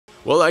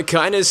Well, I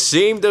kind of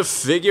seemed to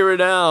figure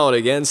it out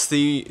against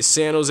the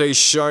San Jose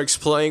Sharks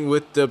playing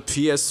with the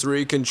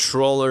PS3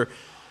 controller.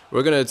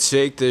 We're going to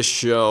take this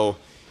show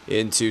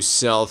into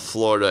South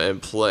Florida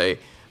and play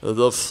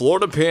the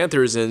Florida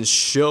Panthers and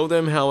show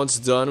them how it's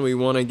done. We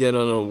want to get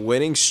on a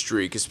winning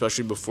streak,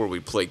 especially before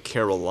we play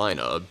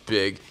Carolina, a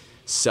big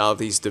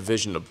Southeast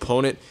Division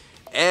opponent.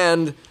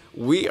 And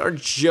we are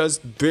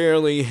just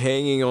barely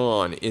hanging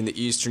on in the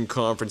Eastern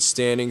Conference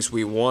standings.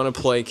 We want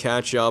to play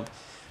catch up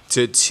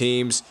to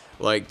teams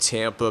like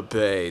Tampa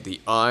Bay,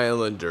 the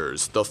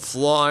Islanders, the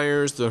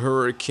Flyers, the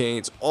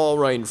Hurricanes, all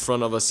right in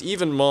front of us.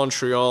 Even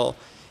Montreal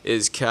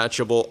is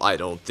catchable. I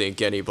don't think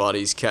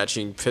anybody's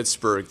catching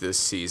Pittsburgh this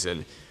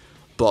season.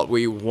 But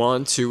we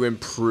want to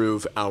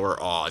improve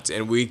our odds.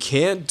 And we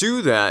can't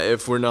do that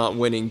if we're not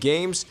winning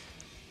games.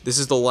 This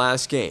is the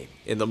last game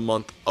in the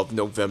month of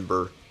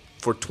November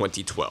for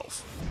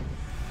 2012.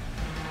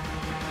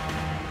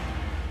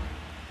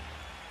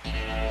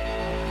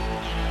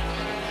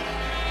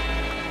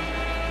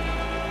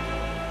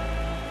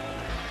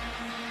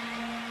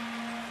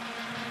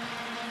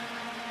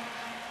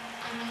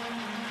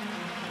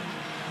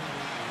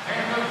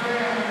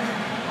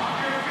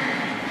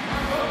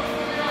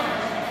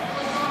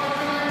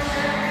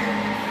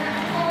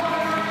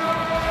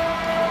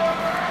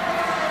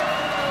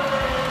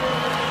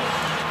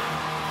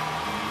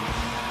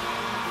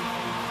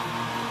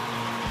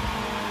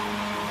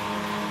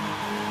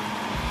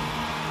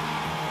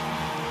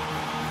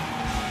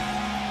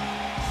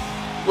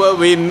 Well,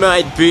 we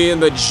might be in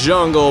the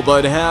jungle,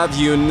 but have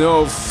you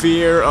no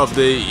fear of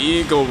the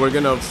eagle. We're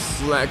gonna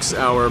flex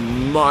our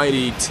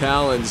mighty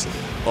talons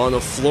on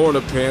the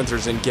Florida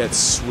Panthers and get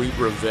sweet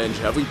revenge.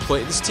 Have we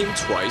played this team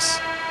twice?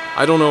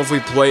 I don't know if we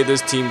played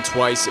this team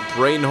twice.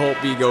 Braden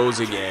Holtby goes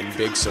again.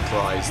 Big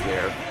surprise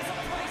there.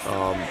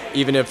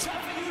 Even if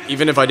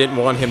I didn't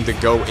want him to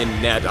go in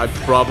net, I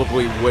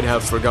probably would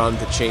have forgotten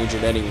to change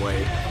it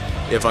anyway.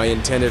 If I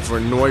intended for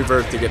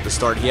Neuwirth to get the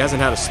start. He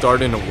hasn't had a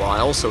start in a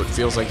while, so it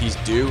feels like he's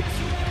due.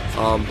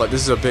 But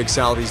this is a big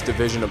Southeast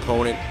Division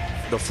opponent,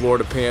 the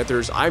Florida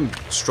Panthers. I'm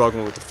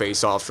struggling with the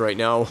face-offs right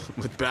now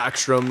with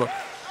Backstrom.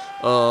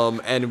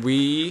 And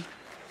we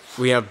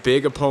have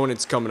big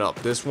opponents coming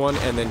up. This one,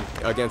 and then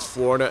against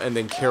Florida, and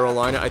then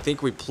Carolina. I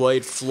think we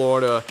played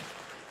Florida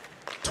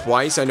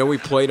twice. I know we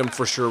played them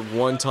for sure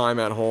one time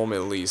at home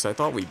at least. I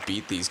thought we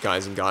beat these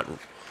guys and got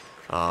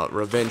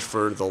revenge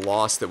for the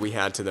loss that we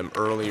had to them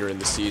earlier in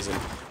the season.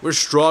 We're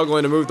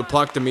struggling to move the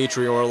puck.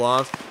 Dmitry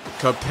Orlov.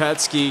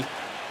 Kopetsky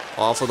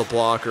off of the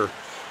blocker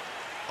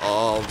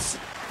of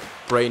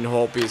Braden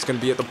Holtby. It's going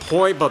to be at the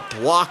point, but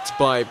blocked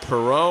by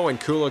Perreault, and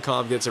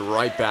Kulikov gets it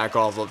right back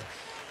off of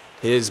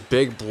his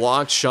big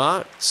blocked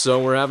shot.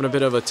 So we're having a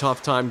bit of a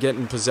tough time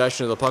getting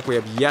possession of the puck. We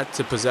have yet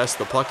to possess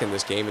the puck in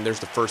this game, and there's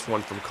the first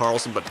one from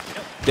Carlson, but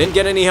didn't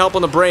get any help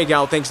on the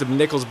breakout thanks to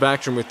Nicholas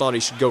Backstrom. We thought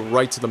he should go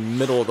right to the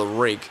middle of the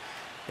rink.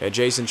 And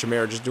Jason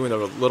Chimera just doing a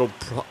little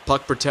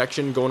puck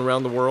protection, going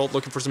around the world,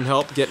 looking for some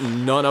help,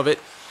 getting none of it.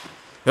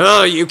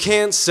 You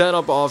can't set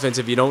up offense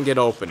if you don't get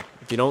open,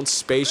 if you don't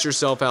space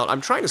yourself out.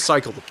 I'm trying to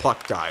cycle the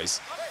puck, guys.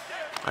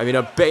 I mean,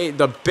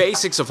 the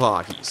basics of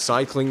hockey,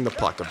 cycling the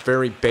puck, a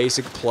very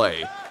basic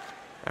play.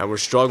 And we're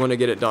struggling to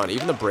get it done.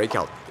 Even the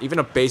breakout, even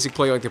a basic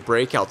play like the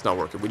breakout's not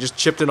working. We just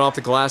chipped it off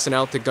the glass and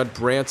out to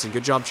Branson.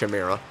 Good job,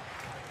 Chimera.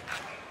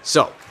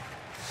 So,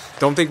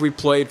 don't think we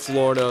played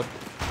Florida.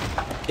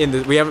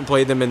 We haven't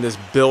played them in this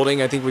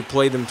building. I think we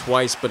played them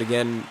twice, but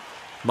again,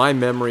 my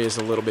memory is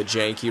a little bit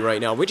janky right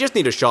now. We just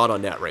need a shot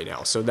on net right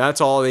now, so that's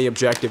all the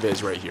objective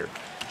is right here.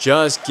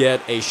 Just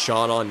get a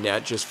shot on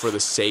net just for the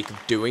sake of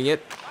doing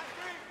it,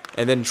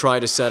 and then try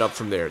to set up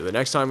from there. The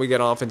next time we get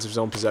offensive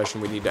zone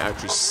possession, we need to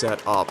actually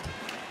set up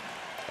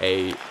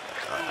an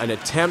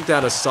attempt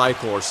at a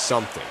cycle or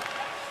something.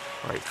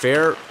 All right,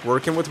 fair,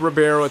 working with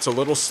Ribeiro. It's a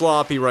little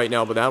sloppy right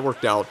now, but that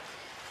worked out.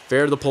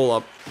 Fair to the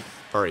pull-up.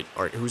 All right,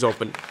 who's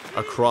open?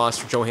 Across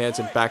for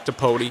Johansson, back to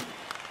Pody.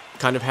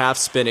 Kind of half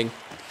spinning.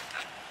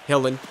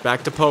 Hillen,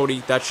 back to Pody.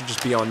 That should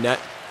just be on net.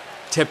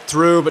 Tipped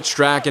through, but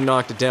Strachan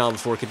knocked it down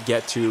before it could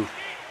get to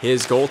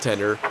his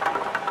goaltender.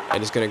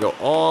 And it's going to go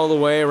all the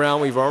way around.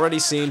 We've already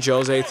seen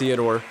Jose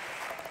Theodore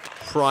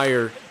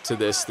prior to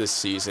this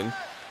season.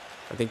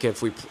 I think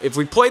if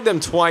we played them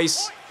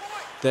twice,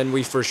 then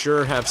we for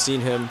sure have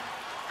seen him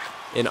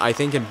in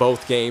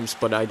both games,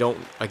 but I don't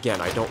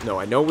know.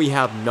 I know we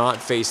have not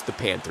faced the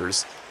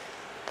Panthers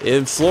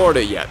in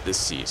Florida yet this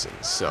season,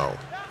 so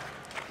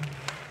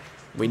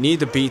we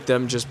need to beat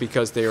them just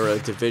because they are a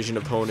division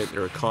opponent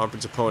or a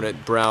conference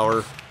opponent.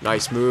 Brouwer,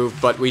 nice move,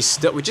 but we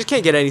just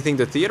can't get anything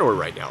to Theodore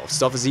right now.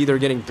 Stuff is either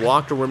getting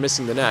blocked or we're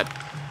missing the net.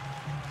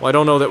 Well, I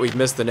don't know that we've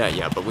missed the net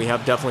yet, but we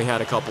have definitely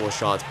had a couple of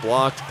shots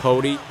blocked.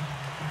 Pody,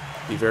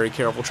 be very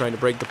careful trying to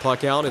break the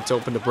puck out. It's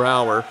open to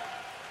Brouwer.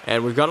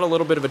 And we've got a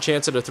little bit of a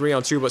chance at a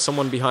 3-on-2, but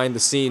someone behind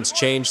the scenes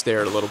changed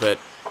there a little bit.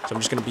 So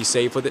I'm just going to be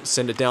safe with it,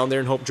 send it down there,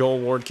 and hope Joel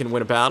Ward can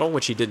win a battle,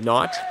 which he did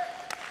not.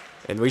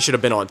 And we should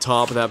have been on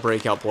top of that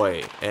breakout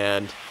play.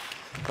 And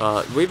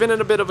We've been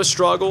in a bit of a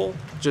struggle,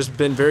 just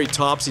been very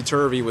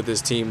topsy-turvy with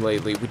this team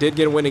lately. We did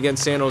get a win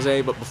against San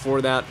Jose, but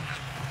before that,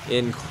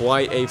 in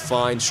quite a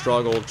fine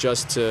struggle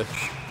just to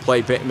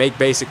make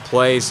basic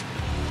plays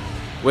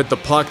with the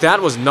puck.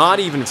 That was not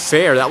even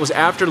fair. That was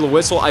after the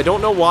whistle. I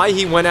don't know why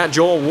he went at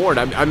Joel Ward.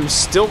 I'm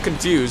still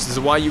confused as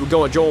to why you would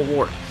go at Joel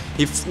Ward.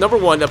 Number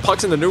one, the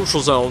puck's in the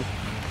neutral zone,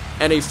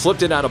 and he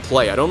flipped it out of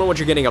play. I don't know what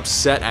you're getting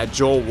upset at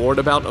Joel Ward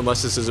about,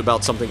 unless this is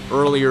about something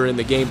earlier in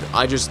the game that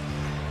I just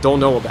don't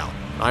know about.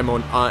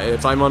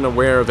 If I'm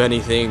unaware of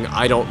anything,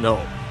 I don't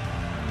know.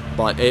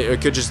 But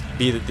it could just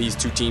be that these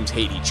two teams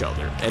hate each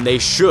other, and they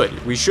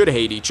should. We should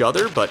hate each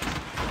other, but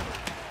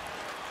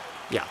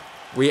yeah.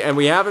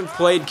 We haven't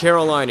played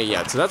Carolina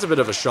yet, so that's a bit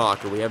of a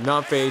shocker. We have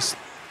not faced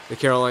the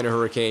Carolina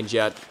Hurricanes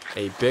yet,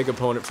 a big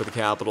opponent for the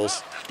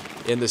Capitals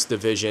in this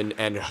division,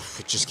 and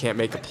it just can't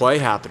make a play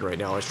happen right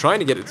now. I was trying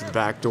to get it to the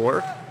back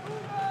door.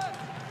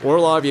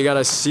 Orlov, you got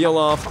to seal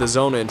off the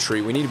zone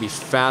entry. We need to be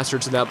faster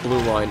to that blue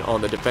line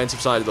on the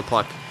defensive side of the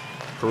puck.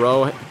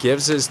 Perreault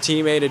gives his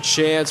teammate a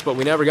chance, but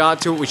we never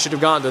got to it. We should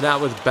have gotten to that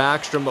with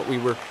Backstrom, but we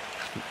were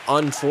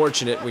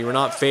unfortunate. We were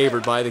not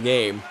favored by the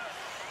game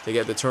to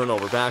get the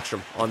turnover.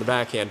 Backstrom on the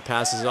backhand,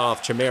 passes it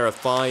off. Chimera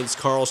finds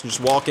Carlson,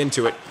 just walk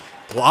into it.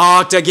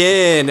 Blocked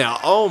again.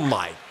 Oh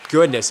my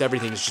goodness,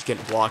 everything is just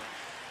getting blocked.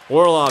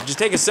 Orlov, just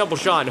take a simple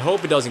shot and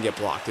hope it doesn't get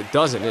blocked. It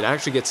doesn't. It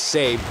actually gets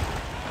saved.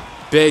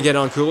 Big hit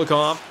on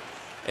Kulikov.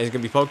 And it's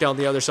going to be poked out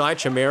the other side.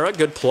 Chimera,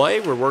 good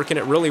play. We're working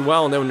it really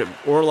well. And then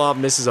Orlov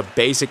misses a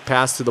basic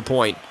pass to the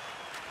point.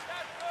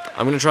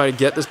 I'm going to try to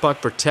get this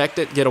puck, protect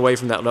it, get away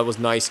from that. That was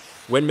nice.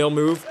 Windmill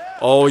move.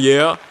 Oh,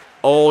 yeah.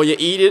 Oh, you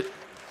eat it.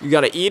 You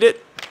got to eat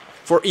it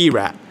for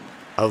Erat.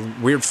 A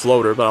weird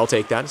floater, but I'll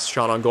take that. It's a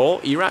shot on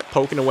goal. Erat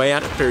poking away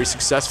at it very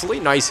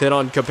successfully. Nice hit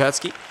on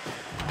Kopetsky.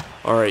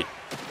 All right.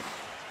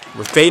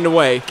 We're fading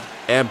away.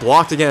 And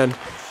blocked again.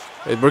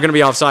 We're going to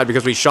be offside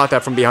because we shot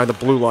that from behind the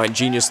blue line.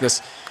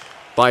 Geniusness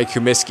by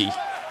Kumiski.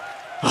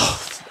 Oh,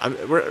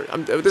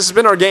 this has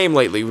been our game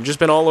lately. We've just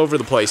been all over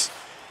the place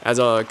as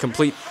a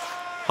complete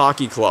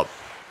hockey club.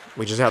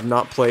 We just have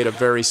not played a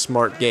very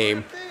smart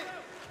game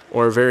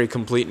or a very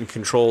complete and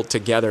controlled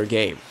together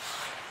game.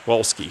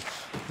 Wolski,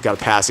 got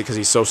to pass it because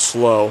he's so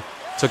slow.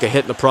 Took a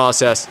hit in the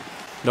process.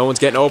 No one's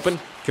getting open.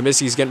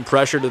 Kumiski's getting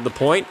pressured to the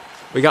point.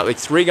 We got like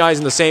 3 guys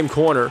in the same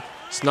corner.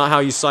 It's not how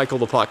you cycle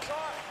the puck.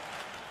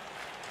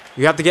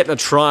 You have to get in a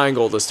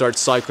triangle to start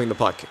cycling the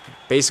puck.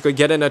 Basically,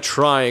 get in a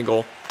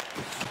triangle.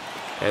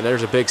 And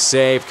there's a big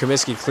save.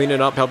 Comiskey, clean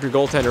it up. Help your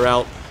goaltender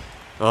out.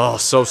 Oh,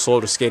 so slow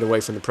to skate away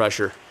from the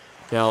pressure.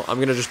 Now, I'm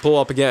going to just pull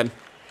up again.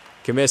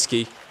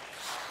 Comiskey.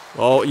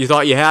 Oh, you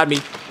thought you had me.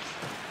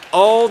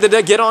 Oh, did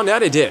that get on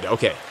net? It did.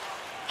 Okay.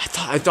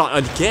 I thought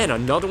again,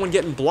 another one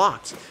getting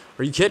blocked.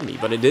 Are you kidding me?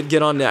 But it did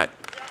get on net.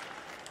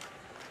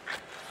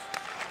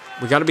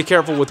 We got to be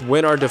careful with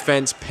when our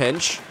defense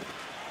pinch.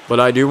 But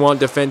I do want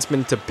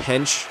defensemen to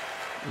pinch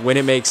when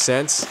it makes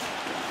sense.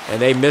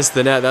 And they missed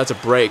the net. That's a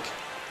break.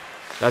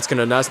 That's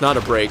not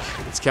a break.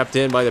 It's kept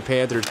in by the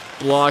Panthers.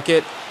 Block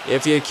it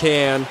if you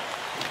can.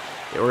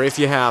 Or if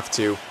you have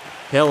to.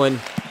 Hillen,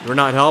 we're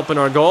not helping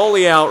our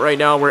goalie out right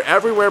now. We're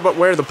everywhere but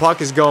where the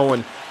puck is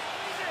going.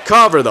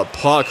 Cover the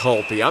puck,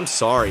 Holtby. I'm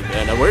sorry,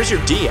 man. Now, where's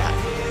your D at?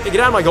 Hey, get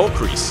out of my goal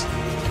crease.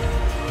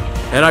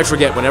 And I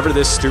forget, whenever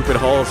this stupid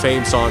Hall of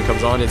Fame song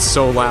comes on, it's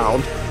so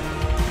loud.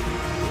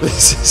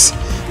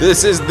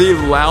 This is the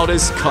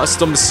loudest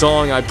custom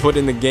song I put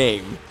in the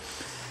game.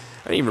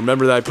 I didn't even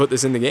remember that I put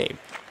this in the game.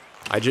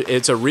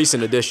 It's a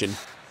recent addition.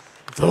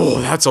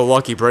 Oh, that's a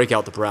lucky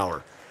breakout to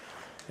Brouwer.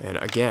 And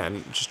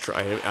again,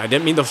 I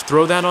didn't mean to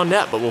throw that on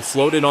net, but we'll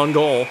float it on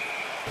goal.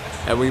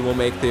 And we will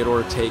make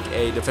Theodore take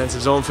a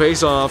defensive zone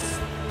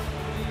face-off.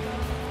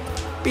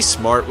 Be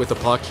smart with the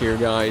puck here,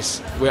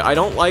 guys. I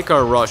don't like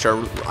our rush.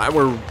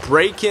 Our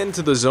break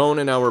into the zone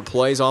and our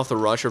plays off the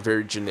rush are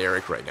very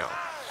generic right now.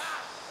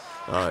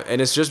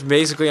 And it's just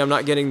basically I'm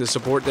not getting the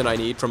support that I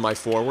need from my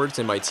forwards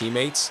and my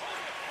teammates.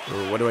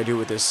 What do I do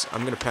with this?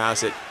 I'm going to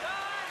pass it.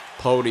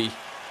 Pody.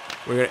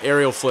 We're going to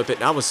aerial flip it.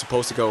 That was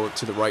supposed to go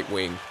to the right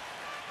wing.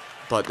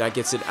 But that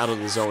gets it out of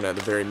the zone at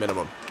the very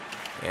minimum.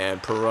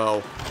 And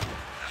Perreault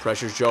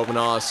pressures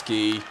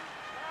Jovanovski.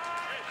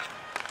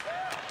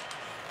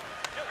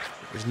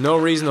 There's no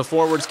reason the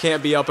forwards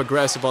can't be up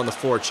aggressive on the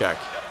forecheck.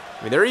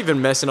 I mean, they're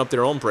even messing up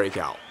their own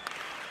breakout.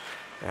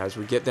 As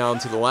we get down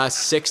to the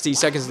last 60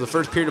 seconds of the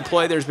first period of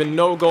play, there's been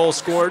no goal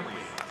scored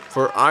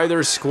for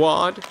either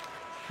squad,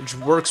 which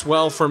works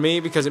well for me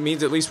because it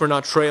means at least we're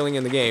not trailing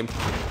in the game.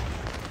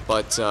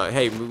 But,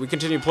 hey, we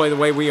continue to play the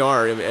way we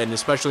are, and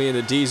especially in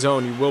the D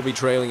zone, you will be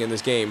trailing in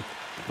this game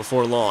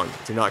before long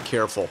if you're not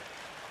careful.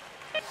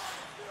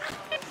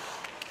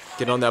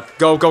 Get on that.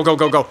 Go, go, go,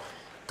 go, go.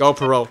 Go,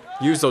 Perreault.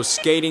 Use those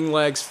skating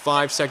legs.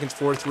 5 seconds,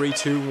 4, 3,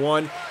 2,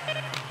 1.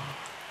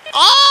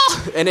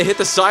 Oh! And it hit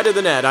the side of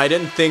the net. I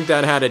didn't think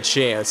that had a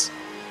chance.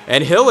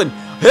 And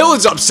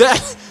Hillen's upset.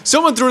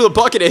 Someone threw the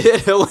puck and it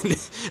hit Hillen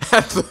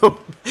at the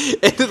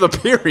end of the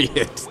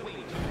period.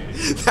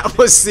 That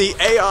was the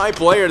AI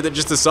player that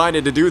just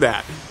decided to do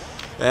that.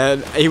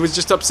 And he was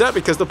just upset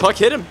because the puck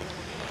hit him.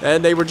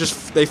 And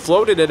they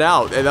floated it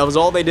out. And that was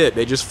all they did.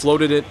 They just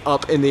floated it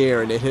up in the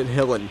air and it hit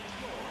Hillen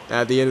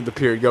at the end of the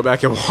period. Go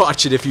back and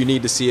watch it if you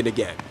need to see it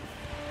again.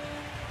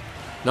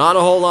 Not a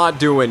whole lot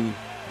doing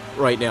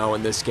right now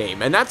in this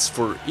game. And that's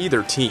for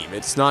either team.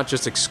 It's not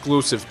just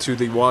exclusive to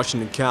the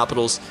Washington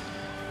Capitals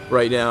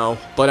right now.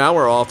 But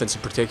our offense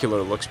in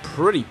particular looks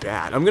pretty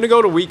bad. I'm going to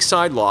go to weak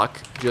side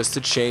lock just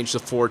to change the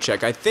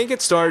forecheck. I think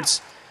it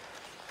starts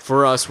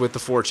for us with the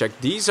forecheck.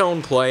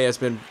 D-zone play has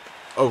been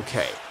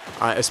okay.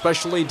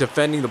 Especially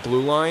defending the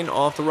blue line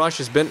off the rush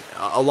has been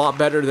a lot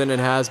better than it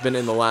has been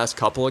in the last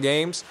couple of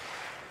games.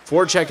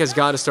 Forecheck has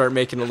got to start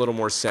making a little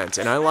more sense,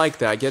 and I like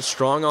that. Get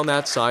strong on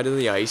that side of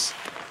the ice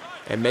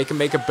and make him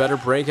make a better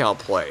breakout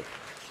play.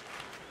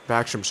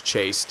 Backstrom's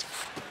chased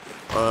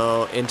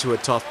into a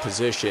tough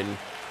position.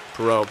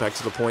 Perreault back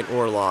to the point.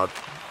 Orlov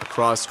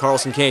across.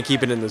 Carlson can't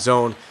keep it in the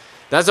zone.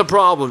 That's a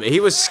problem. He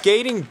was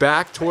skating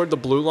back toward the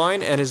blue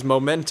line, and his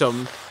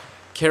momentum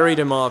carried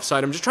him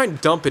offside. I'm just trying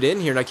to dump it in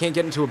here, and I can't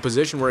get into a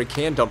position where I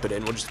can dump it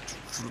in. We'll just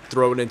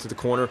throw it into the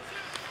corner.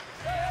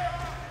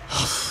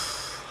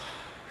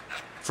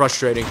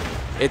 Frustrating.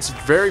 It's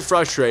very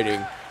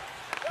frustrating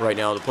right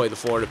now to play the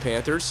Florida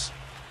Panthers.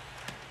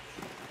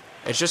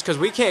 It's just because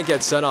we can't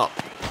get set up,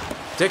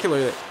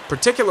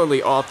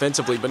 particularly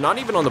offensively, but not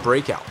even on the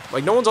breakout.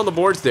 Like, no one's on the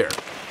boards there.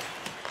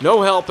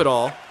 No help at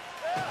all.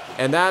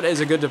 And that is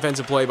a good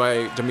defensive play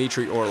by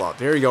Dmitry Orlov.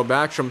 There you go,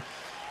 Backstrom.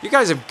 You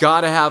guys have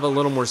got to have a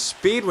little more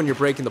speed when you're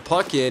breaking the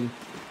puck in.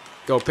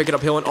 Go pick it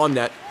up, Hillen on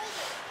net.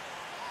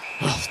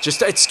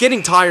 It's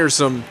getting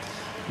tiresome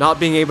not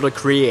being able to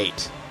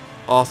create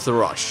off the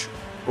rush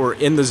or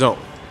in the zone.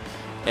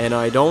 And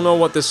I don't know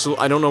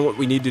what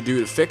we need to do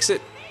to fix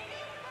it.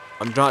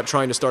 I'm not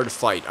trying to start a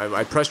fight.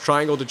 I press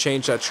triangle to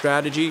change that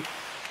strategy,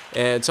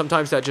 and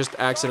sometimes that just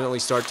accidentally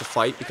starts a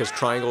fight because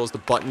triangle is the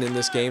button in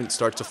this game that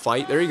starts a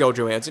fight. There you go,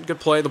 Johansson.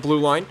 Good play, the blue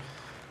line.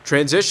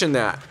 Transition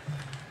that.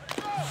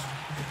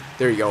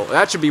 There you go.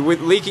 That should be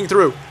leaking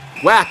through.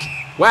 Whack.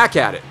 Whack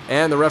at it.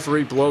 And the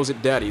referee blows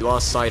it dead. He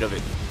lost sight of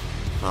it.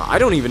 I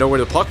don't even know where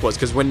the puck was,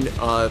 because when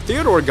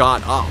Theodore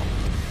got up,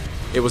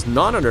 it was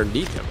not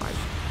underneath him.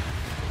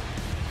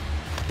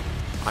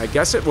 I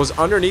guess it was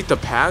underneath the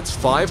pads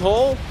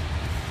 5-hole.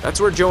 That's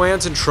where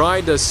Johansson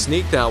tried to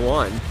sneak that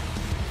one,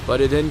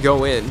 but it didn't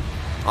go in,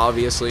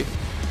 obviously.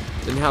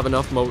 Didn't have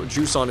enough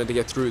juice on it to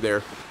get through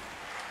there.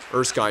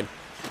 Erskine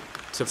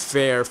to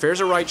Fair.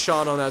 Fair's a right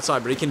shot on that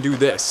side, but he can do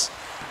this.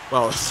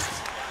 Well,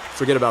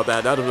 forget about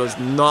that. That was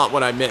not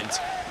what I meant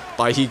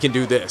by he can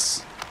do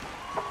this.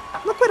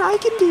 Look what I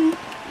can do.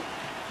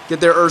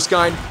 Get there,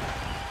 Erskine.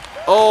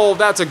 Oh,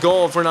 that's a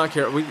goal if we're not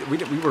careful.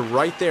 We were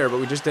right there, but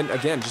we just didn't,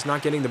 again, just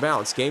not getting the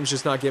bounce. Game's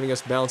just not giving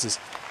us bounces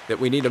that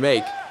we need to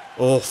make.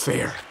 Oh,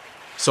 Fair.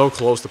 So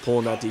close to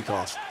pulling that deke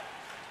off.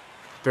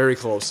 Very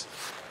close.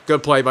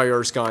 Good play by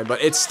Erskine,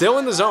 but it's still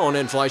in the zone,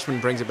 and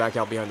Fleischmann brings it back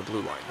out behind the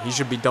blue line. He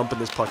should be dumping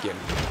this puck in.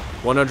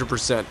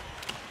 100%.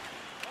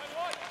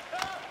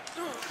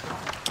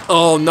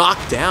 Oh,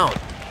 knocked down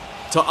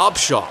to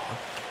Upshaw.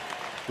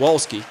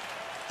 Wolski.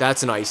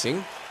 That's an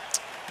icing.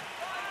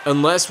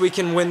 Unless we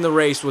can win the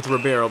race with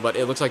Ribeiro, but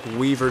it looks like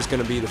Weaver's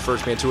going to be the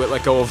first man to it.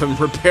 Let go of him,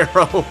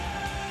 Ribeiro.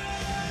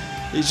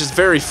 He's just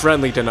very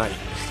friendly tonight.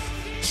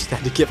 Just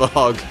had to give a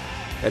hug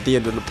at the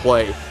end of the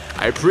play.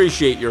 I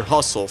appreciate your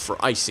hustle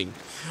for icing.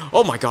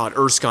 Oh my God,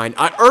 Erskine.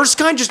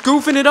 Erskine just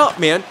goofing it up,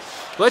 man.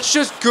 Let's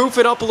just goof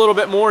it up a little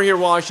bit more here,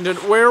 Washington.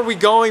 Where are we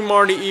going,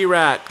 Marty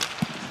Erat?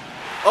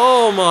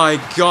 Oh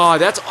my God,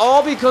 that's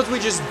all because we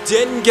just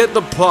didn't get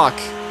the puck.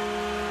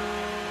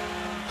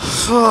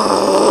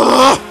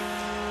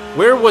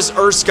 Where was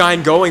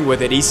Erskine going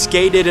with it? He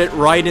skated it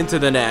right into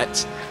the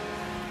net.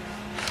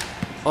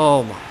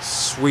 Oh my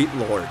sweet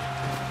Lord.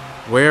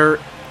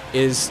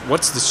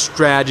 What's the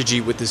strategy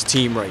with this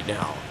team right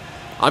now?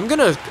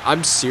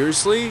 I'm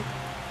seriously,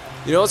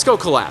 let's go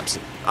collapse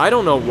it. I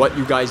don't know what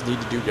you guys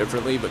need to do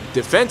differently, but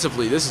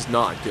defensively, this is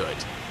not good.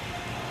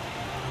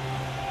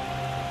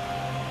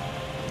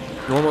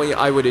 Normally,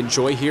 I would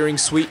enjoy hearing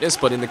sweetness,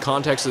 but in the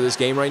context of this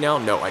game right now,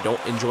 no, I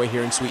don't enjoy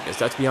hearing sweetness.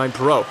 That's behind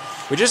Perreault.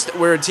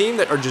 We're a team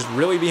that are just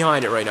really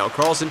behind it right now.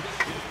 Carlson,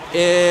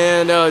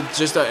 and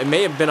it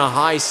may have been a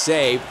high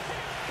save.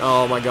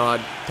 Oh my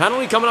God.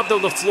 Penalty coming up to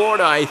the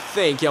Florida, I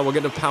think. Yeah, we'll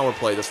get a power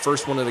play, the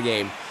first one of the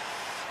game.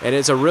 And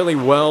it's a really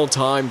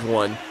well-timed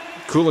one.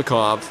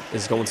 Kulikov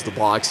is going to the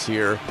box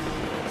here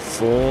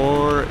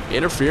for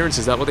interference.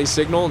 Is that what they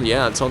signaled?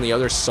 Yeah, it's on the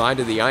other side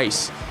of the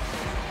ice.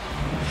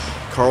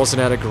 Carlson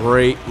had a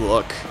great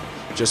look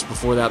just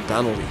before that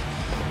penalty.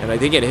 And I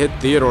think it hit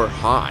Theodore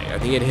high. I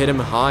think it hit him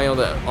high on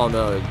the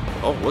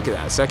oh, look at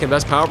that. Second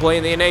best power play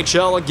in the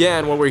NHL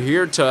again. Well, we're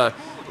here to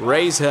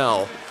raise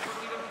hell.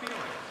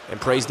 And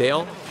praise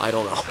Dale? I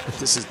don't know.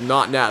 This is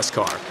not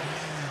NASCAR.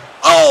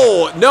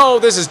 Oh, no,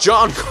 this is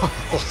John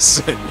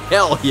Carlson.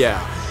 Hell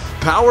yeah.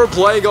 Power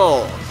play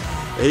goal.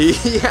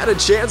 He had a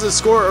chance to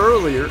score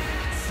earlier,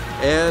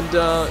 and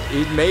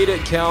he made it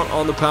count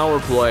on the power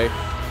play.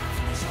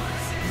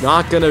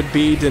 Not going to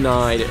be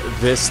denied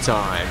this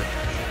time.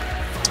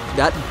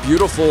 that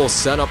beautiful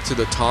setup to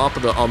the top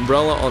of the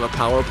umbrella on a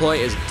power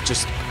play is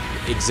just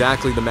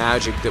exactly the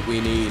magic that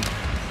we need.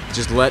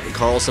 Just let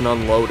Carlson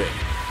unload it.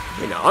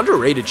 I mean,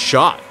 underrated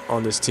shot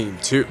on this team,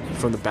 too,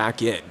 from the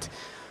back end.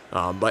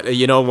 But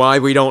you know why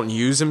we don't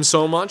use him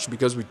so much?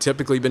 Because we've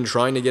typically been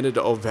trying to get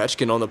into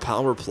Ovechkin on the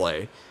power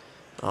play.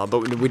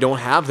 But we don't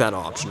have that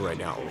option right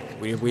now.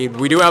 We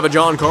do have a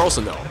John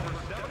Carlson, though.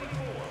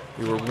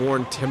 We were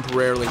warned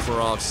temporarily for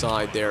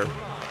offside there.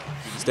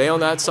 Stay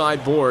on that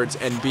side boards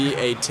and be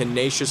a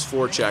tenacious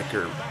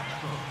forechecker.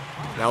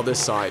 Now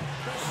this side.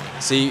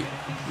 See,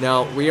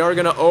 now we are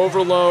going to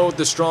overload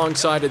the strong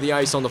side of the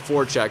ice on the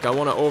forecheck. I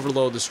want to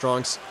overload the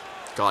strong...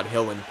 God,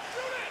 Hillen.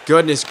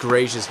 Goodness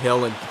gracious,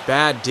 Hillen.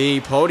 Bad D.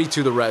 Pody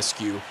to the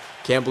rescue.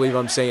 Can't believe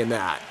I'm saying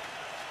that.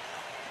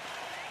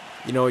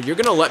 You know, you're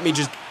going to let me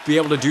just be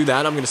able to do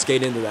that. I'm going to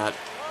skate into that.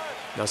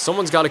 Now,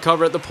 someone's got to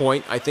cover at the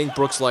point. I think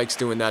Brooks likes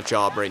doing that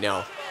job right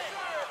now.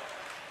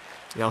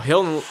 Now,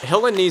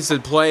 Hillen needs to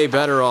play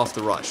better off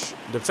the rush.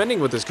 Defending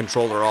with this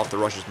controller off the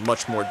rush is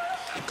much more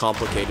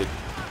complicated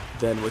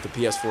than with the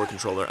PS4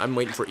 controller. I'm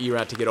waiting for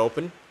Erat to get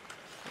open.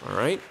 All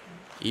right.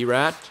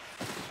 Erat.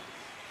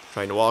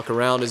 Trying to walk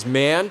around his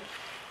man.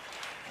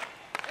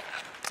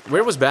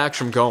 Where was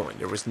Backstrom going?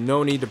 There was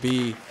no need to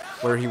be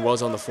where he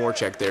was on the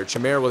forecheck there.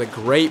 Chimera with a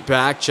great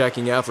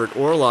back-checking effort.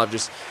 Orlov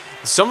just...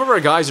 Some of our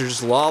guys are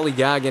just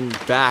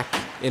lollygagging back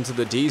into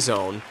the D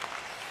zone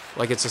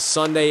like it's a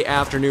Sunday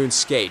afternoon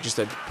skate. Just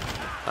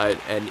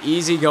an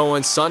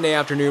easy-going Sunday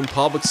afternoon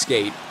public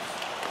skate.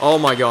 Oh,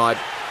 my God.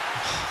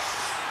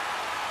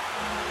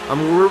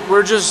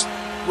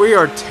 We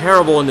are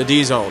terrible in the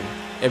D zone.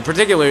 And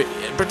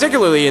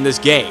particularly in this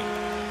game.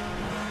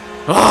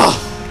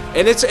 Ugh.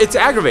 And it's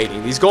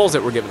aggravating, these goals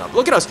that we're giving up.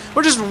 Look at us.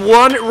 We're just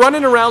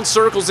running around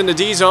circles in the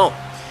D zone.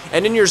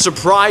 And then you're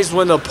surprised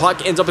when the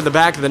puck ends up in the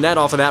back of the net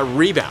off of that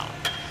rebound.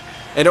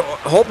 And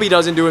hope he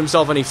doesn't do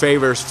himself any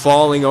favors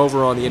falling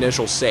over on the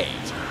initial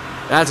save.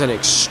 That's an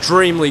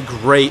extremely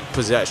great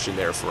possession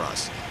there for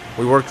us.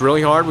 We worked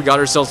really hard. We got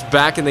ourselves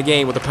back in the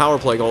game with a power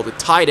play goal that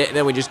tied it, and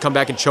then we just come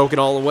back and choke it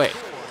all away.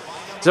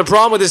 The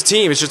problem with this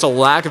team is just a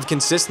lack of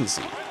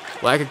consistency.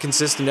 Lack of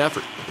consistent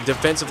effort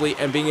defensively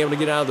and being able to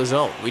get out of the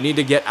zone. We need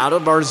to get out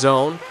of our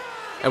zone,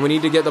 and we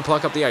need to get the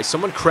puck up the ice.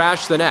 Someone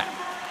crashed the net.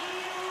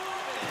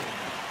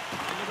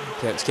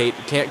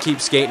 Can't keep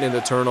skating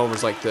into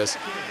turnovers like this.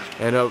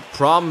 And a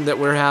problem that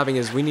we're having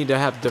is we need to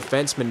have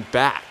defensemen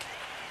back.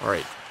 All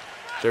right,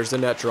 there's the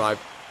net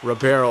drive.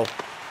 Ribeiro,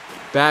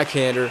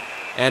 backhander,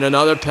 and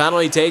another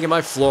penalty taken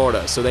by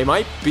Florida. So they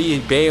might be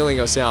bailing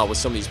us out with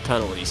some of these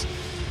penalties.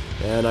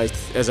 And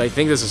as I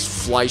think this is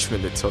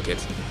Fleischman that took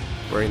it,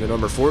 wearing the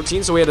number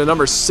 14. So we had a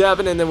number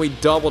 7, and then we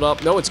doubled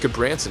up. No, it's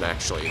Goodbranson,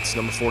 actually. It's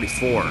number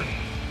 44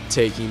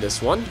 taking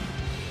this one.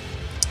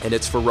 And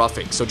it's for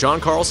roughing. So John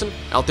Carlson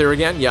out there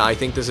again. Yeah, I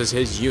think this is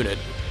his unit.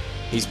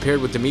 He's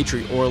paired with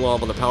Dmitry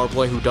Orlov on the power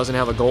play, who doesn't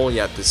have a goal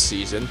yet this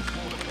season.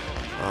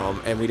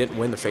 And we didn't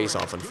win the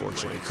faceoff,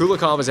 unfortunately.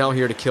 Kulikov is out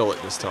here to kill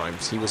it this time.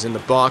 He was in the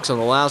box on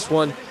the last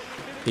one.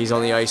 He's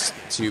on the ice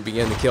to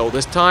begin the kill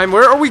this time.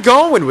 Where are we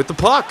going with the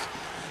puck?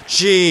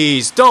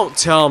 Jeez, don't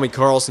tell me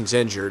Carlson's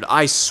injured.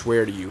 I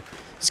swear to you.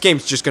 This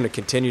game's just going to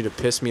continue to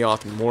piss me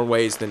off in more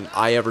ways than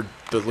I ever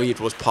believed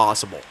was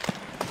possible.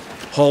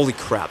 Holy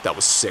crap, that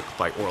was sick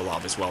by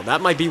Orlov as well.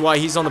 That might be why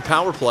he's on the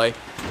power play.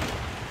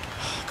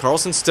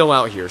 Carlson's still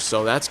out here,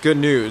 so that's good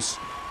news.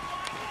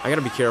 I got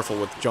to be careful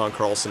with John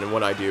Carlson and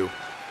what I do.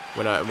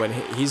 When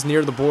he's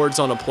near the boards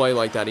on a play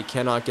like that, he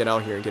cannot get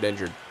out here and get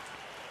injured.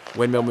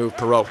 Windmill move,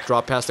 Perreault.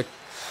 Drop past the...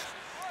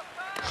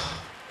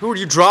 Who are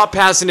you drop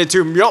passing it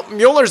to?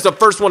 Mueller's the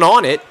first one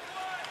on it.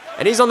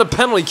 And he's on the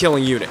penalty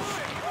killing unit.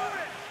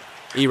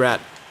 Erat.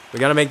 We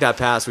got to make that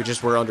pass. We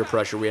just were under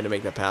pressure. We had to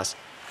make that pass.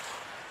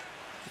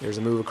 There's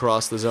a move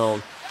across the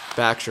zone.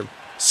 Backstrom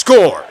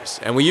scores.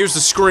 And we use the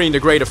screen to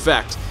great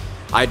effect.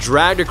 I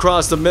dragged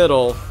across the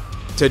middle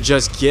to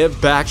just give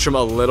Backstrom a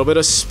little bit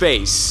of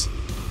space.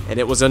 And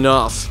it was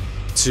enough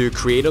to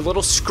create a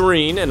little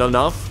screen and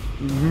enough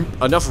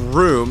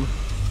room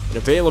and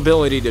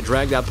availability to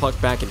drag that puck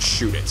back and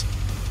shoot it.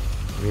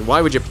 I mean,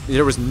 why would you...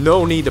 There was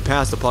no need to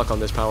pass the puck on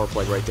this power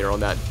play right there on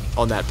that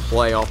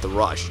play off the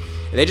rush.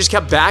 And they just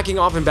kept backing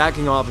off and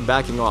backing off and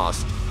backing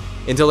off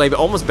until they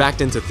almost backed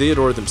into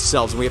Theodore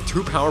themselves. And we have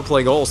 2 power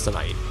play goals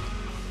tonight.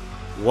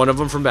 One of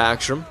them from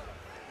Backstrom.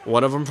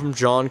 One of them from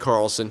John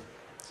Carlson.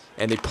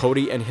 And the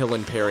Pody and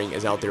Hillen pairing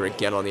is out there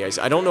again on the ice.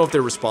 I don't know if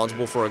they're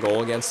responsible for a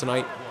goal against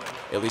tonight.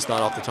 At least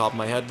not off the top of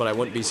my head, but I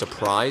wouldn't be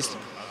surprised.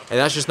 And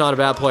that's just not a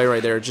bad play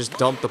right there. Just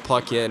dump the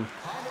puck in.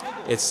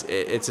 It's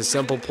a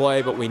simple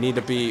play, but we need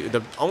to be...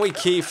 The only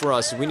key for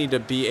us is we need to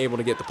be able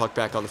to get the puck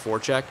back on the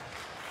forecheck.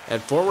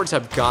 And forwards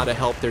have got to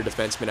help their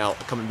defensemen out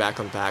coming back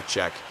on the back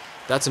check.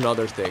 That's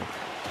another thing.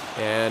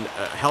 And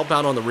help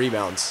out on the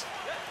rebounds.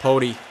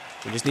 Pody,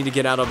 we just need to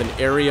get out of an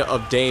area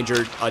of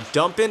danger. A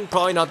dump in,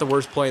 probably not the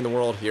worst play in the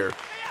world here.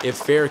 If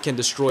Fair can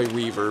destroy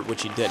Weaver,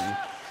 which he didn't.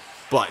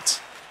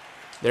 But,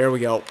 there we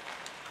go.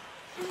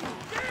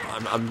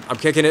 I'm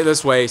kicking it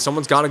this way.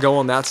 Someone's got to go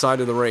on that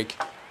side of the rink.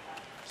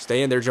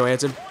 Stay in there,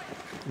 Johansson.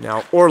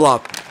 Now,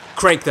 Orlov,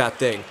 crank that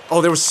thing.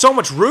 Oh, there was so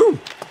much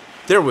room.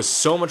 There was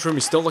so much room.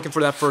 He's still looking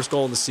for that first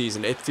goal of the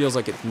season. It feels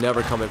like it's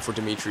never coming for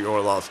Dmitry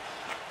Orlov.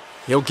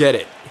 He'll get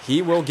it.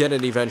 He will get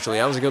it eventually.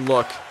 That was a good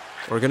look.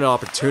 Or a good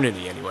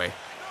opportunity, anyway.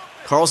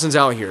 Carlson's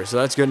out here, so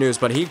that's good news.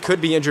 But he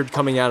could be injured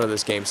coming out of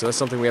this game, so that's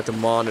something we have to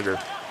monitor.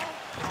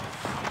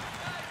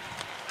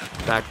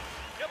 Back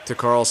to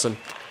Carlson.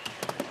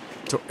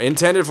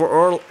 Intended for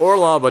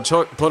Orlov, but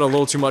put a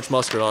little too much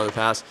mustard on the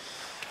pass.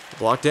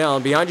 Blocked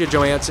down. Behind you,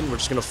 Johansson. We're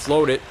just going to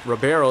float it.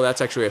 Ribeiro,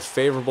 that's actually a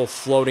favorable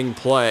floating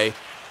play.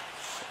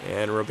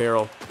 And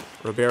Ribeiro.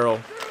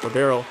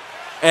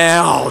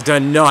 Oh,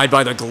 denied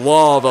by the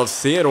glove of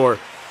Theodore.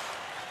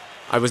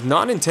 I was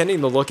not intending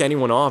to look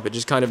anyone off. It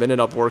just kind of ended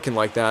up working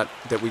like that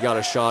we got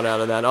a shot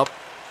out of that. Up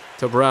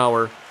to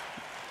Brouwer.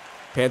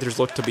 Panthers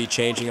look to be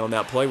changing on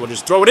that play. We'll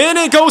just throw it in.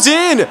 It goes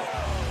in!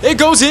 It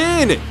goes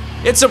in!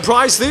 It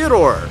surprised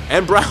Theodore.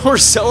 And Brouwer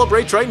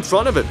celebrates right in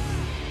front of him.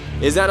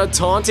 Is that a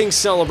taunting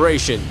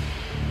celebration?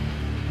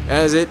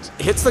 As it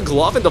hits the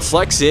glove and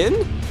deflects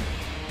in?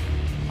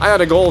 I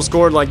had a goal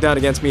scored like that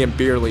against me in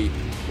Beerley,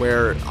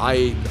 where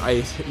I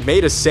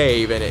made a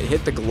save and it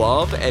hit the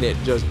glove and it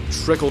just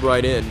trickled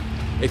right in.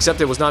 Except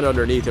it was not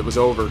underneath, it was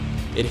over.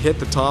 It hit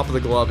the top of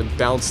the glove and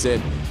bounced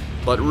in.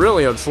 But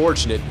really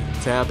unfortunate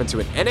to happen to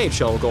an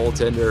NHL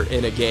goaltender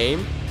in a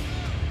game.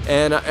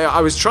 And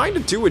I was trying to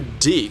do a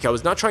deke. I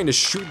was not trying to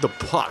shoot the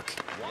puck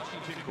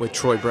with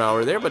Troy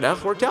Brouwer there, but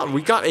that worked out.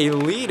 We got a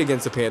lead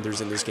against the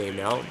Panthers in this game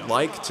now.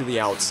 Like to the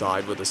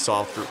outside with a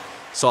soft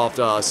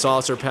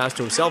saucer pass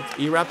to himself.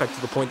 Erat back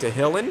to the point to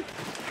Hillen.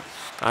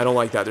 I don't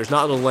like that. There's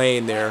not a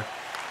lane there.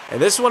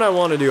 And this is what I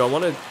want to do.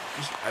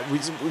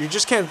 We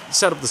just can't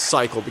set up the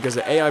cycle because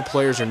the AI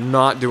players are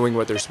not doing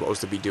what they're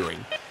supposed to be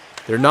doing.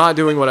 They're not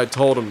doing what I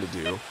told them to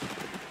do.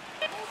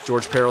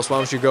 George Peros, why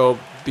don't you go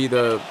be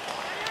the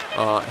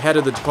head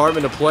of the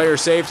Department of Player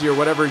Safety or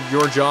whatever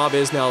your job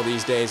is now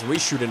these days, and we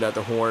shoot it at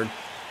the horn.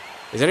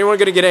 Is anyone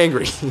going to get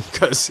angry?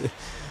 Because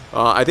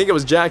I think it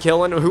was Jack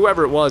Hillen,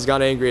 whoever it was,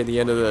 got angry at the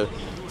end of the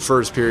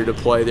first period of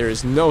play. There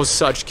is no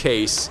such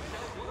case.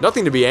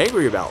 Nothing to be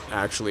angry about,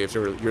 actually, if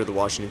you're the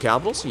Washington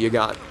Capitals. You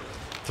got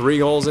 3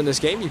 goals in this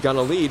game. You've got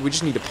a lead. We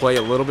just need to play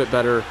a little bit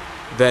better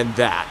than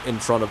that in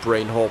front of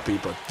Braden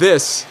Holtby. But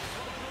this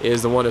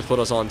is the one that put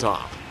us on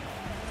top.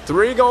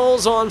 3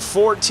 goals on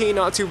 14.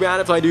 Not too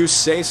bad if I do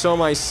say so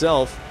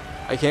myself.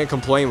 I can't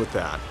complain with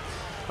that.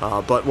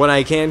 But what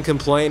I can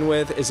complain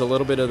with is a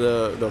little bit of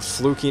the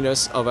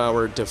flukiness of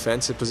our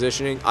defensive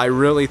positioning. I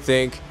really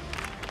think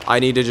I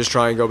need to just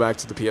try and go back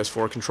to the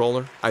PS4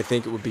 controller. I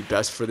think it would be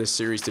best for this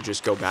series to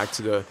just go back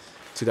to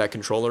that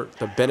controller.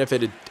 The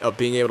benefit of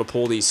being able to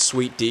pull these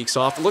sweet dekes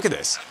off. Look at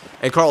this.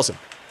 And Carlson.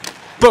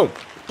 Boom.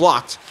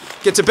 Blocked.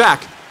 Gets it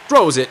back.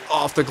 Throws it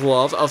off the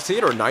glove of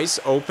Theodore. Nice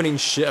opening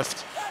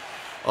shift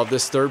of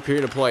this third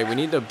period of play. We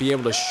need to be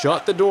able to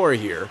shut the door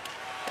here.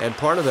 And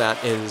part of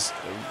that is,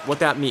 what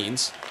that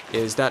means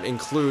is that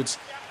includes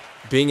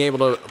being able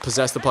to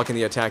possess the puck in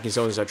the attacking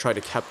zone as I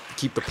tried to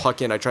keep the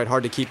puck in. I tried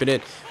hard to keep it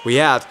in. We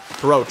have.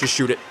 Perot, just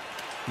shoot it.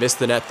 Missed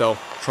the net, though.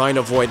 Trying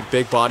to avoid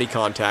big body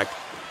contact.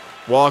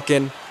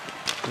 Walking.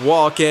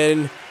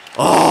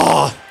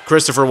 Oh,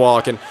 Christopher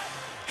Walken.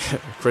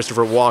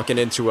 Christopher Walken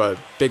into a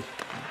big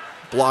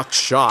blocked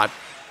shot.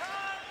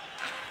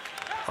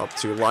 Up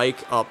to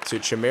up to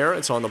Chimera.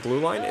 It's on the blue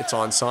line. It's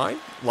onside.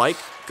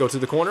 Go to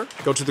the corner.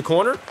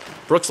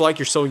 Brooks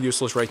you're so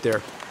useless right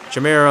there.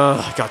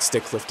 Chimera got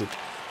stick lifted.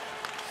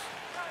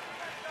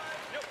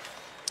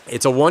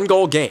 It's a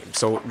 1-goal game,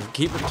 so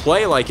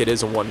play like it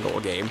is a 1-goal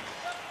game.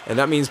 And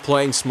that means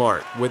playing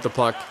smart with the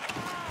puck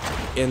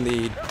in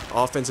the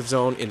offensive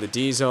zone, in the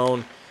D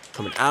zone,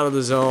 coming out of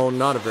the zone.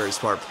 Not a very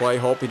smart play.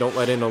 Hope you don't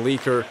let in a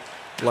leaker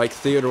like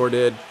Theodore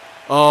did.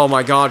 Oh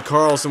my God,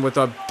 Carlson with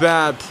a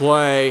bad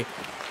play.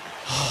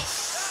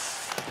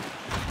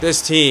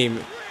 This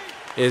team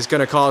is going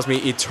to cause me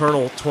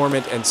eternal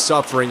torment and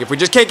suffering if we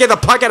just can't get the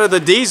puck out of the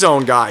D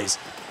zone, guys.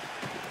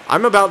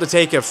 I'm about to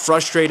take a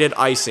frustrated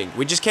icing.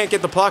 We just can't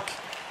get the puck.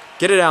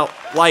 Get it out,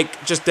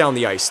 just down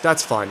the ice.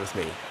 That's fine with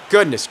me.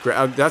 Goodness,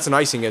 that's an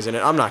icing, isn't it?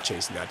 I'm not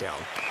chasing that down.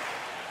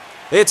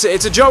 It's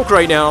a joke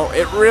right now.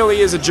 It really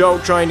is a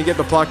joke trying to get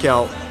the puck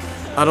out.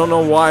 I don't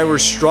know why we're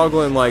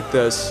struggling like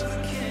this.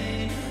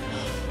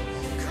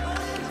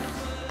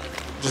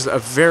 Just a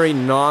very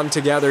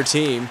non-together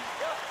team.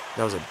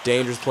 That was a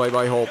dangerous play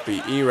by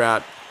Holtby.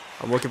 Erat,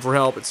 I'm looking for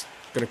help. It's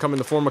going to come in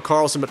the form of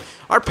Carlson, but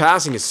our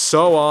passing is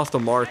so off the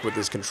mark with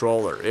this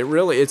controller.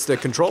 It's the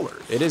controller.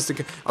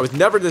 I was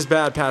never this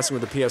bad passing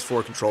with the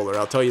PS4 controller,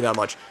 I'll tell you that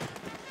much.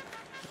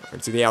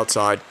 Right to the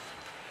outside.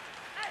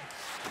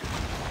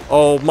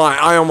 Oh my,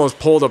 I almost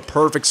pulled a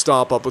perfect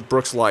stop up with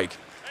Brooks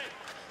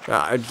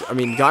I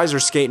mean, guys are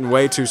skating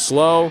way too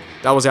slow.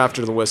 That was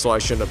after the whistle. I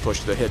shouldn't have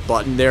pushed the hit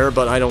button there,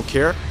 but I don't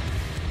care.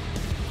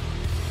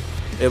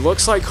 It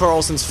looks like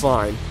Carlson's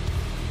fine,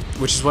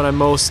 which is what I'm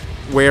most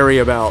wary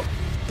about.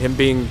 Him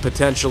being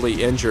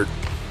potentially injured.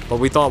 But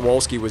we thought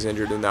Wolski was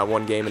injured in that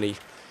one game, and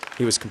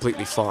he was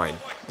completely fine,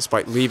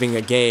 despite leaving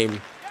a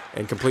game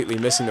and completely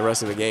missing the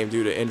rest of the game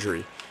due to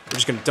injury. We're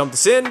just going to dump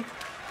this in.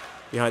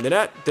 Behind the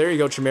net. There you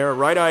go, Chimera.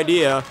 Right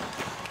idea.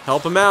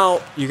 Help him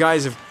out. You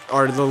guys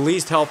are the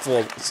least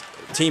helpful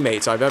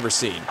teammates I've ever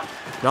seen.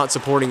 Not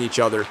supporting each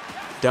other.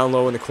 Down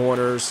low in the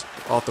corners.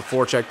 Off the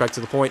forecheck, back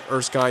to the point.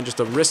 Erskine, just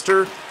a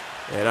wrister.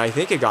 And I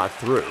think it got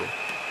through.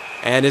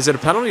 And is it a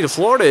penalty to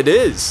Florida? It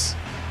is.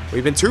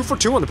 We've been 2 for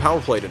 2 on the power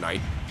play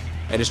tonight.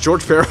 And it's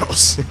George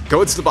Barrows.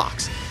 Go into the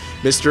box.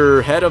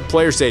 Mr. Head of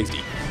Player Safety.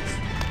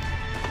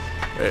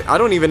 I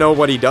don't even know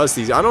what he does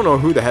these. I don't know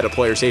who the head of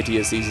player safety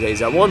is these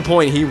days. At one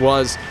point, he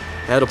was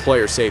head of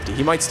player safety.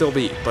 He might still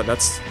be, but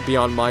that's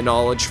beyond my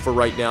knowledge for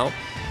right now.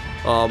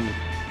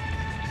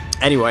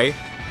 Anyway,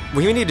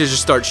 we need to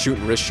just start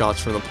shooting wrist shots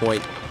from the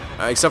point,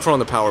 except for on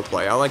the power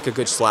play. I like a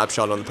good slap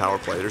shot on the power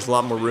play. There's a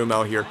lot more room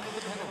out here.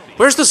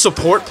 Where's the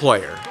support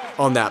player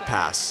on that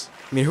pass?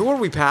 I mean, who are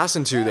we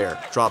passing to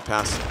there? Drop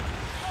pass.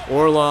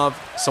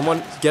 Orlov,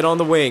 someone get on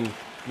the wing.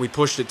 We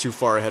pushed it too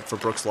far ahead for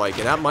Brooks Like,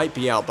 and that might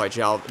be out by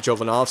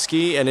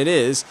Jovanovski, and it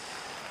is.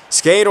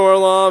 Skate,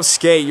 Orlov,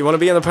 skate. You want to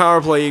be on the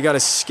power play, you got to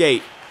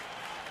skate.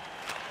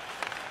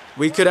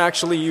 We could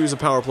actually use a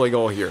power play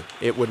goal here.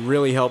 It would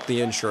really help the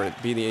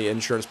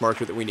insurance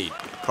marker that we need.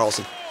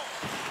 Carlson,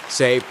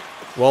 save.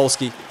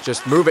 Wolski,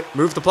 just move it.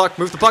 Move the puck,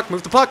 move the puck,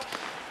 move the puck.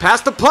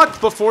 Pass the puck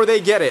before they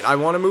get it. I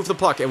want to move the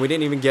puck, and we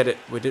didn't even get it.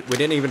 We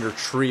didn't even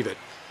retrieve it.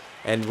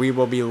 And we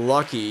will be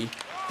lucky.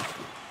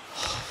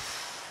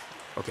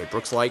 Okay,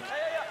 Brooks Like.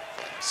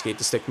 Skate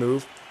the stick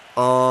move.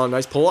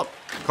 Nice pull up.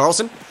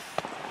 Carlson.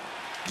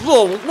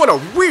 Whoa, what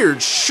a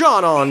weird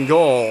shot on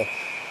goal.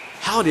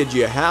 How did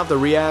you have the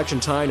reaction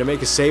time to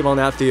make a save on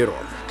that,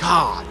 Theodore?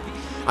 God.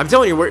 I'm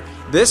telling you,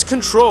 this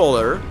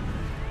controller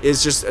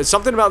is just...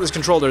 Something about this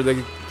controller,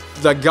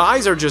 the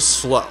guys are just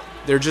slow.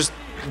 They're just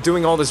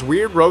doing all this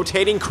weird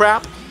rotating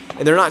crap,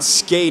 and they're not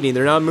skating.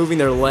 They're not moving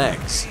their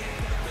legs.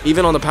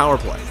 Even on the power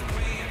play.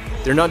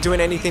 They're not doing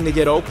anything to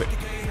get open.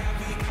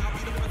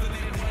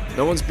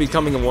 No one's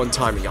becoming a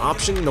one-timing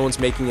option. No one's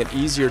making it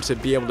easier to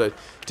be able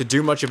to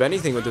do much of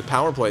anything with the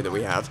power play that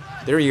we have.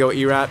 There you go,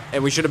 Erat.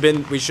 And we should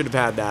have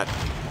had that.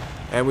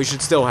 And we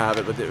should still have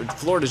it, but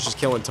Florida's just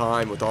killing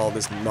time with all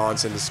this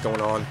nonsense that's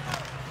going on.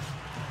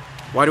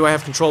 Why do I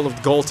have control of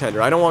the goaltender?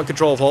 I don't want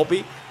control of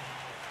Holtby.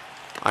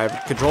 I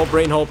have control of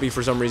Braden Holtby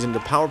for some reason. The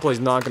power play is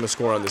not going to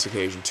score on this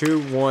occasion.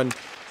 2-1,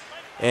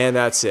 and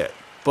that's it.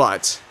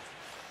 But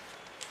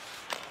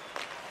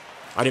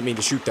I didn't mean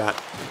to shoot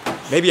that.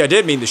 Maybe I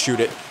did mean to shoot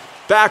it.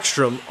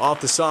 Backstrom off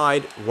the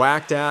side,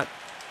 whacked at,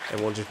 and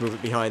we'll just move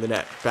it behind the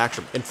net.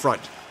 Backstrom in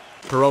front.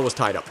 Perot was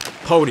tied up.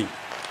 Pody,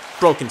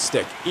 broken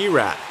stick.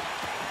 Erat.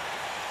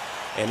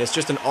 And it's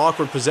just an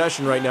awkward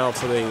possession right now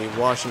for the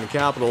Washington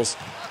Capitals.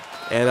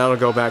 And that'll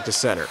go back to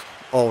center.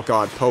 Oh,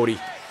 God, Pody.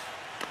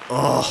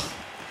 Oh.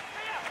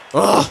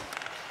 Oh.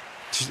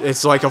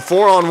 It's like a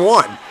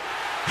 4-on-1.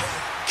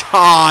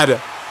 God.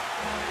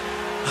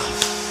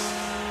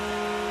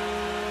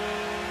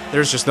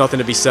 There's just nothing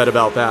to be said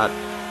about that.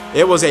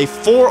 It was a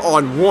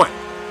 4-on-1.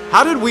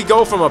 How did we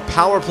go from a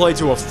power play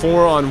to a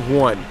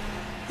 4-on-1?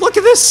 Look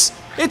at this.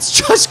 It's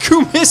just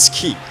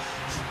Kumiski.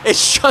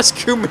 It's just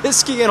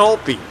Kumiski and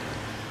Holtby.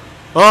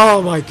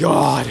 Oh, my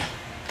God.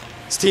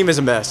 This team is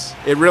a mess.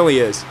 It really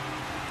is.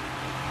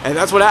 And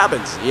that's what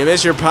happens. You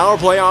miss your power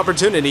play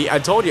opportunity. I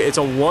told you, it's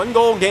a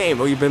 1-goal game.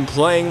 We've been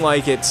playing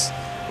like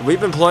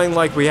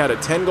we had a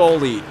 10-goal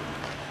lead.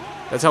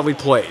 That's how we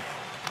played.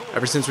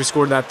 Ever since we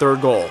scored that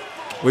 3rd goal.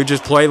 We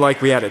just played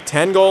like we had a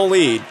 10-goal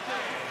lead.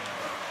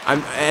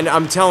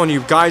 I'm telling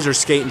you, guys are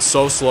skating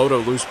so slow to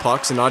lose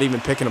pucks and not even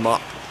picking them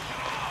up.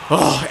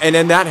 Oh, and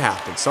then that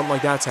happens. Something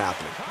like that's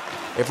happening.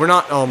 If we're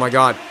not, oh my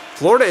God.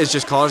 Florida is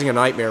just causing a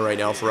nightmare right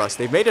now for us.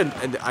 They've made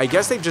I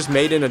guess they've just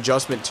made an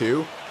adjustment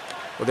too.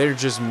 But they're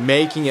just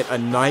making it a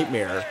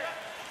nightmare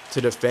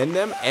to defend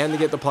them and to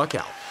get the puck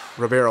out.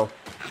 Ribeiro,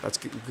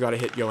 we got to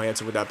hit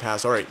Johansson with that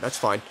pass. All right, that's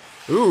fine.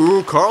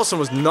 Ooh, Carlson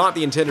was not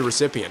the intended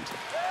recipient.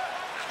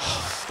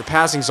 The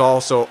passing's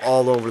also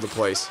all over the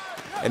place.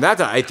 And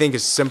that, I think,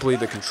 is simply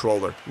the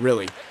controller.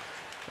 Really.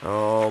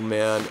 Oh,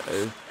 man.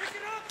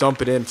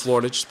 Dump it in,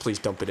 Florida. Just please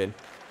dump it in.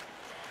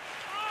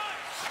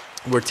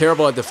 We're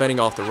terrible at defending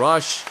off the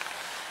rush.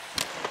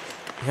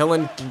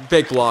 Hillen,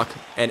 big block,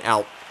 and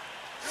out.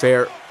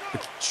 Fair.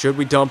 Should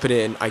we dump it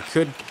in?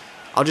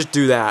 I'll just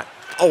do that.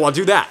 Oh, I'll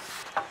do that.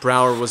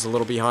 Brower was a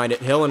little behind it.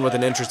 Hillen with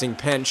an interesting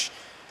pinch.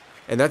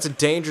 And that's a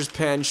dangerous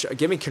pinch.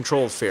 Give me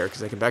control of fair,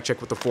 because I can back check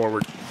with the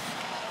forward.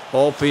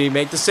 Holtby,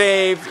 make the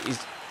save.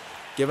 He's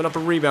giving up a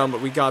rebound,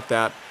 but we got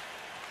that.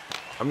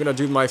 I'm going to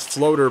do my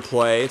floater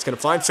play. It's going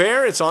to find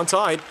fair. It's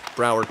onside.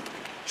 Brower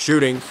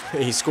shooting.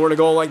 He scored a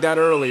goal like that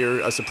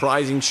earlier. A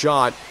surprising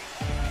shot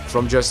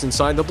from just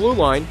inside the blue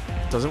line.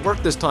 Doesn't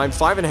work this time.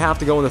 5.5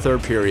 to go in the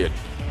 3rd period.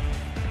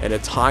 And a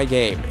tie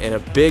game. And a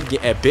big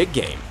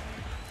game.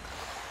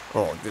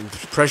 Oh, the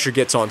pressure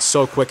gets on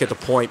so quick at the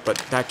point, but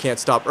that can't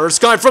stop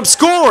Erskine from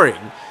scoring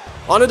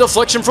on a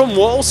deflection from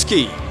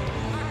Wolski.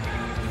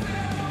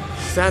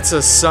 That's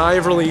a sigh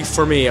of relief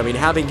for me. I mean,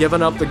 having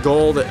given up the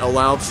goal that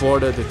allowed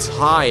Florida to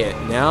tie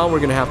it, now we're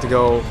going to have to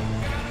go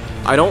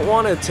I don't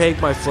want to take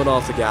my foot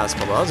off the gas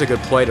pedal. That was a good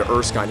play to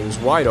Erskine. He was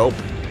wide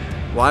open.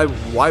 Why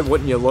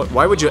wouldn't you look?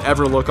 Why would you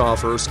ever look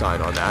off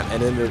Erskine on that?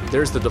 And then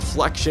there's the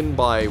deflection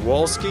by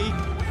Wolski.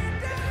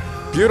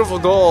 Beautiful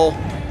goal.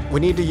 We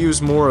need to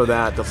use more of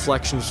that.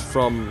 Deflections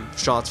from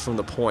shots from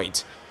the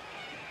point.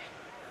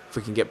 If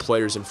we can get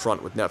players in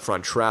front with net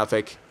front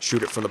traffic,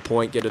 shoot it from the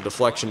point, get a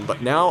deflection.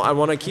 But now I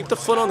want to keep the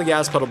foot on the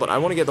gas pedal, but I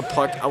want to get the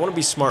puck. I want to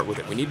be smart with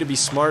it. We need to be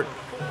smart.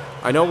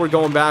 I know we're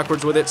going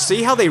backwards with it.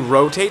 See how they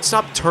rotate?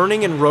 Stop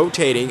turning and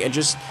rotating and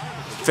just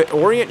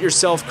orient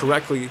yourself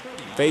correctly,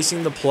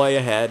 facing the play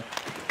ahead.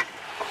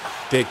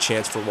 Big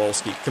chance for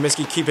Wolski.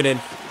 Comiskey, keep it in.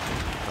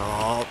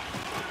 Oh,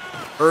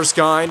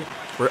 Erskine.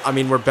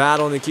 We're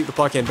battling to keep the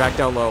puck in. Back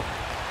down low.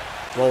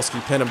 Wolski,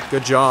 pin him.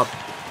 Good job.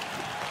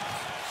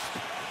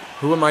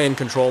 Who am I in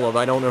control of?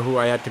 I don't know who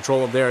I had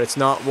control of there. It's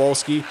not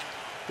Wolski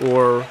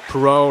or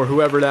Perot or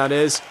whoever that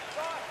is.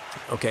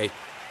 Okay,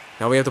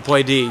 now we have to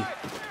play D.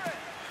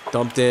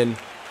 Dumped in.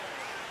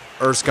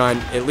 Erskine,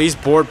 at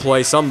least board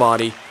play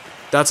somebody.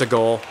 That's a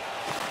goal.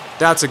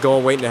 That's a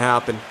goal waiting to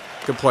happen.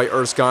 Good play,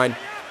 Erskine.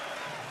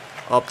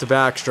 Up to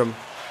Backstrom.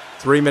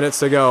 3 minutes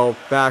to go.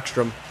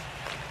 Backstrom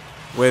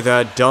with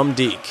a dumb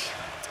deke.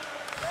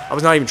 I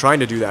was not even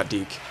trying to do that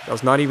deke. That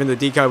was not even the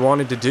deke I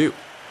wanted to do.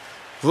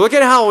 Look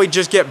at how we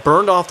just get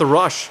burned off the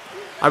rush.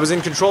 I was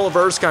in control of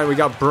Erskine. We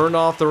got burned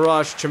off the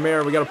rush.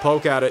 Chimera, we got to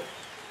poke at it.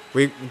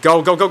 We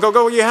go, go, go, go,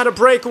 go. You had a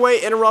breakaway.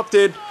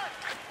 Interrupted.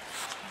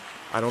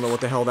 I don't know what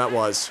the hell that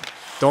was.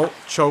 Don't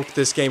choke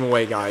this game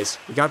away, guys.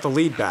 We got the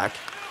lead back.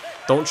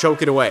 Don't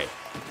choke it away.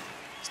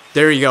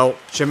 There you go.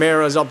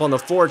 Chimera's up on the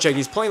forecheck.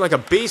 He's playing like a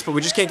beast, but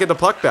we just can't get the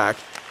puck back.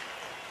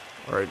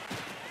 All right.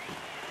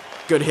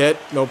 Good hit.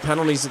 No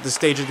penalties at this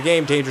stage of the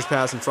game. Dangerous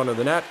pass in front of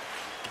the net.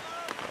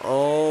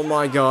 Oh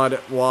my god,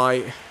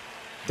 why?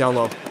 Down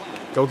low.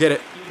 Go get it.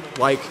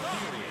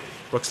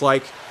 Looks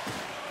like.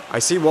 I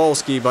see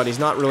Wolski, but he's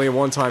not really a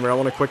one-timer. I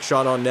want a quick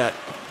shot on net.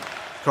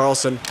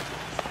 Carlson.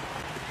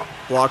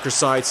 Blocker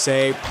side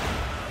save.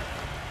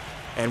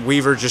 And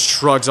Weaver just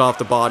shrugs off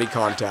the body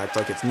contact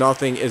like it's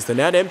nothing. Is the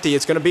net empty?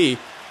 It's going to be.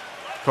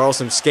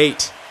 Carlson,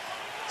 skate.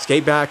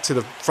 Skate back to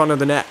the front of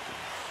the net.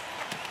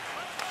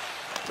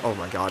 Oh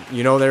my god.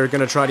 You know they're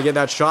going to try to get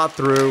that shot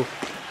through.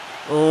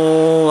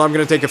 Oh, I'm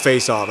going to take a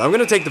face-off. I'm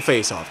going to take the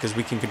face-off because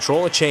we can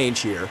control a change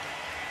here.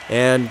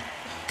 And,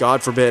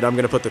 God forbid, I'm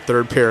going to put the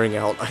third pairing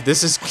out.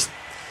 This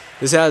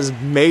has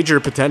major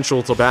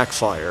potential to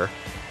backfire.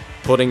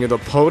 Putting the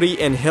Pody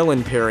and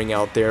Hillen pairing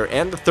out there.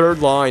 And the third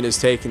line is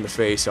taking the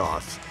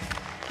face-off.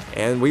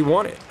 And we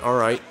won it. All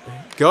right.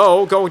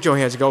 Go, go,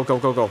 Johansson. Go, go,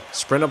 go, go.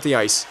 Sprint up the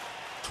ice.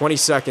 20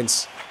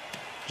 seconds.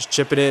 Just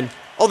chip it in.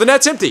 Oh, the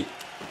net's empty.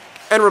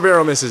 And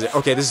Ribeiro misses it.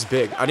 Okay, this is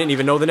big. I didn't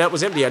even know the net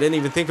was empty. I didn't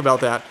even think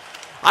about that.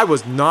 I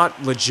was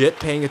not legit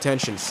paying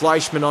attention.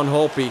 Fleischman on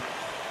Holpe.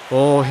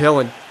 Oh,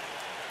 Hillen.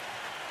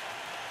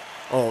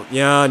 Oh,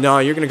 yeah, no,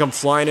 you're going to come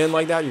flying in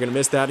like that? You're going to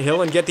miss that.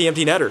 Hillen, get the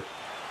empty netter.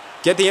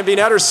 Get the empty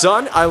netter,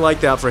 son. I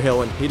like that for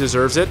Hillen. He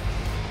deserves it.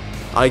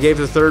 I gave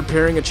the third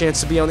pairing a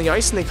chance to be on the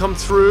ice, and they come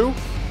through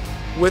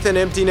with an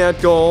empty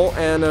net goal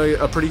and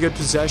a pretty good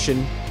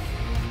possession,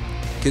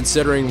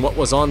 considering what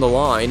was on the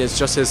line. It's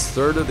just his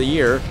third of the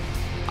year.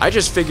 I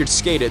just figured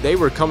skate it. They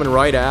were coming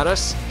right at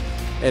us.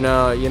 And,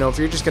 you know, if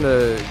you're just going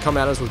to come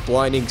at us with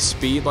blinding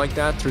speed like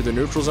that through the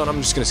neutral zone,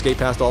 I'm just going to skate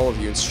past all of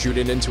you and shoot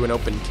it into an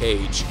open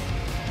cage.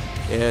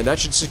 And that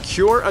should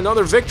secure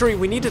another victory.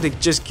 We needed to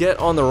just get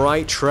on the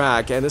right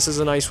track, and this is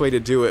a nice way to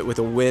do it with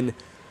a win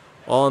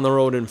on the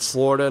road in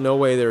Florida. No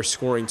way they're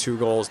scoring 2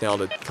 goals now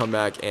to come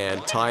back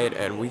and tie it,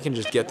 and we can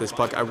just get this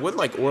puck. I would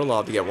like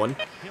Orlov to get one,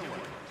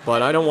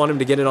 but I don't want him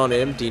to get it on an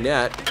empty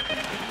net.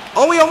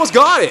 Oh, he almost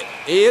got it!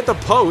 He hit the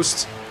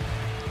post.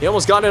 He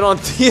almost got it on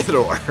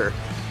Theodore.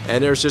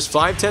 And there's just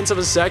 0.5 of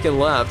a second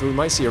left. We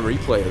might see a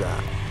replay of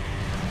that.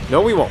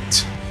 No, we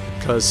won't.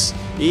 Because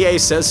EA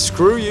says,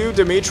 screw you,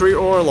 Dmitry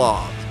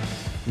Orlov.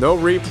 No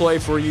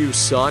replay for you,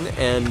 son.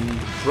 And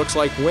looks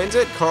like wins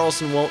it.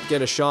 Carlson won't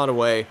get a shot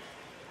away.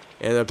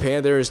 And the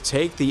Panthers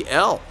take the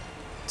L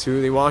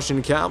to the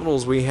Washington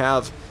Capitals. We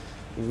have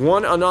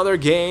won another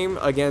game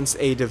against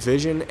a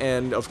division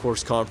and, of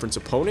course, conference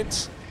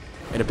opponent.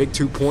 And a big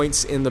 2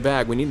 points in the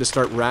bag. We need to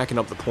start racking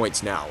up the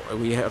points now.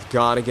 We have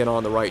got to get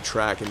on the right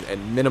track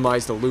and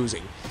minimize the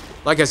losing.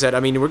 Like I said, I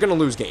mean, we're going to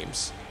lose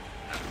games.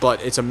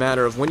 But it's a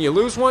matter of when you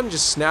lose one,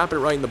 just snap it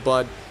right in the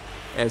bud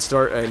and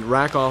start and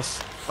rack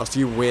off a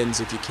few wins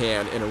if you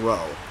can in a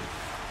row.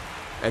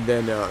 And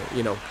then,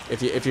 you know,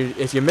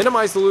 if you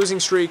minimize the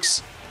losing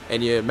streaks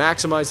and you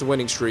maximize the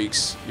winning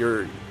streaks,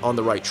 you're on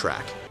the right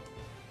track.